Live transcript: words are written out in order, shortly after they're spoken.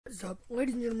What's up,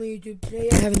 ladies and gentlemen of YouTube? Today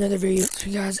I have another video for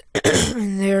you guys.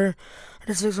 And there, I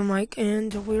just fixed my mic,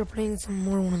 and we are playing some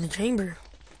more One in the Chamber.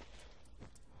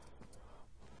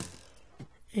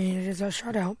 And I just got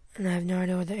shot out, and I have no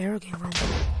idea where the arrow came from.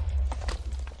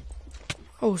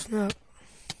 Oh snap!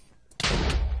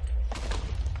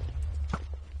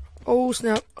 Oh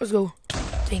snap! Let's go!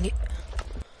 Dang it!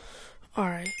 All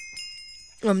right.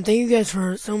 Thank you guys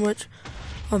for so much.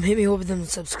 Hit me up with them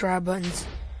subscribe buttons.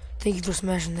 Thank you for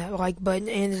smashing that like button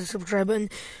and the subscribe button.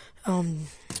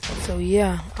 So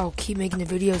yeah, I'll keep making the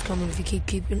videos coming if you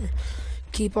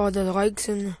keep all the likes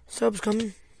and subs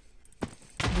coming.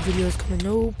 The videos coming,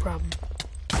 no problem.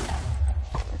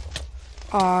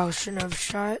 Oh, I shouldn't have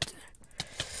shot.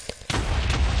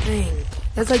 Dang,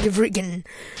 that's like a freaking.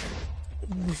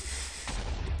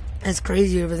 That's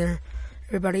crazy over there.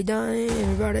 Everybody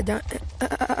dying.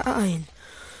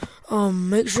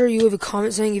 Make sure you leave a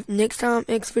comment saying if next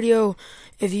video,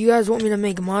 if you guys want me to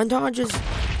make montages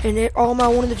and all my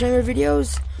One in the Chamber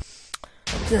videos,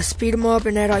 to speed them up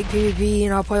and add like PvP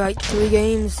and I'll play like 3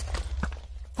 games.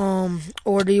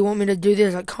 Or do you want me to do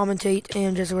this like commentate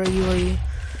and just regularly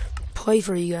play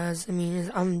for you guys? I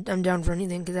mean, I'm down for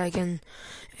anything because I can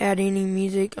add any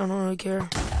music. I don't really care.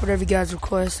 Whatever you guys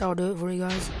request, I'll do it for you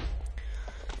guys.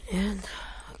 And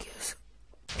I guess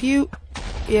pew.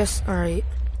 Yes, alright.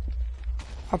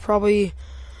 I'll probably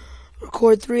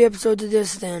record 3 episodes of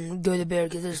this, then go to bed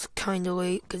because it's kind of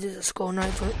late. Because it's a school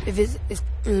night. If it's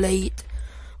late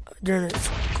during the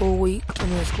school week,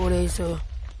 school day, so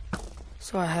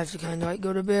I have to kind of like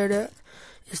go to bed at.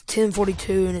 It's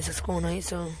 10:42 and it's a school night,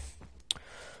 so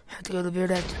I have to go to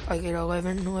bed at like at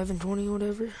 11:20,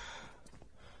 whatever.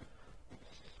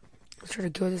 Let's try to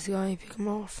kill this guy and pick him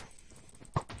off.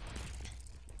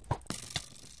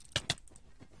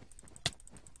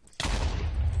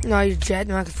 No, he's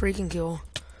jetting like a freaking kill.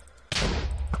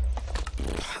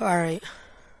 Alright.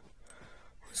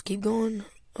 Let's keep going.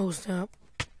 Oh, snap.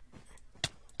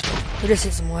 We just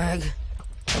hit some lag.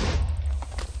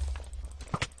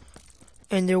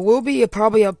 And there will be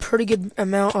probably a pretty good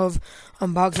amount of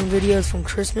unboxing videos from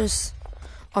Christmas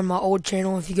on my old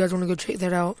channel. If you guys want to go check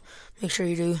that out, make sure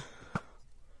you do.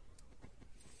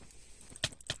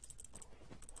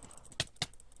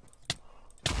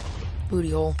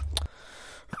 Booty hole.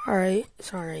 Alright,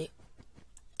 it's alright.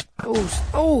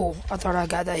 Oh, I thought I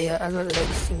got that hit. I was about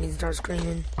to see me start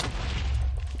screaming.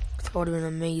 That would have been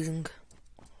amazing.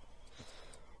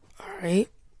 Alright.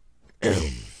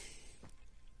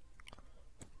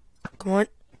 Come on.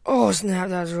 Oh, snap,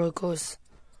 that was really close.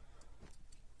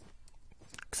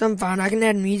 Because I'm fine. I can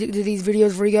add music to these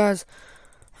videos for you guys.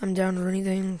 I'm down for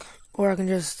anything. Or I can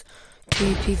just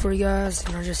PvP for you guys.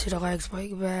 And I just hit a lag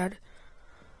spike bad.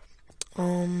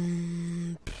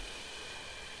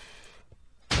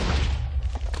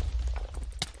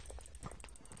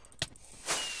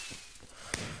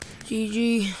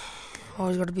 GG.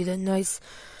 Always got to be that nice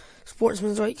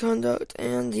sportsman's right conduct.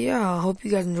 And yeah, I hope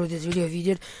you guys enjoyed this video. If you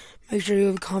did, make sure you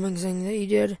leave a comment saying that you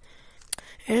did.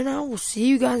 And I will see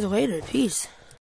you guys later. Peace.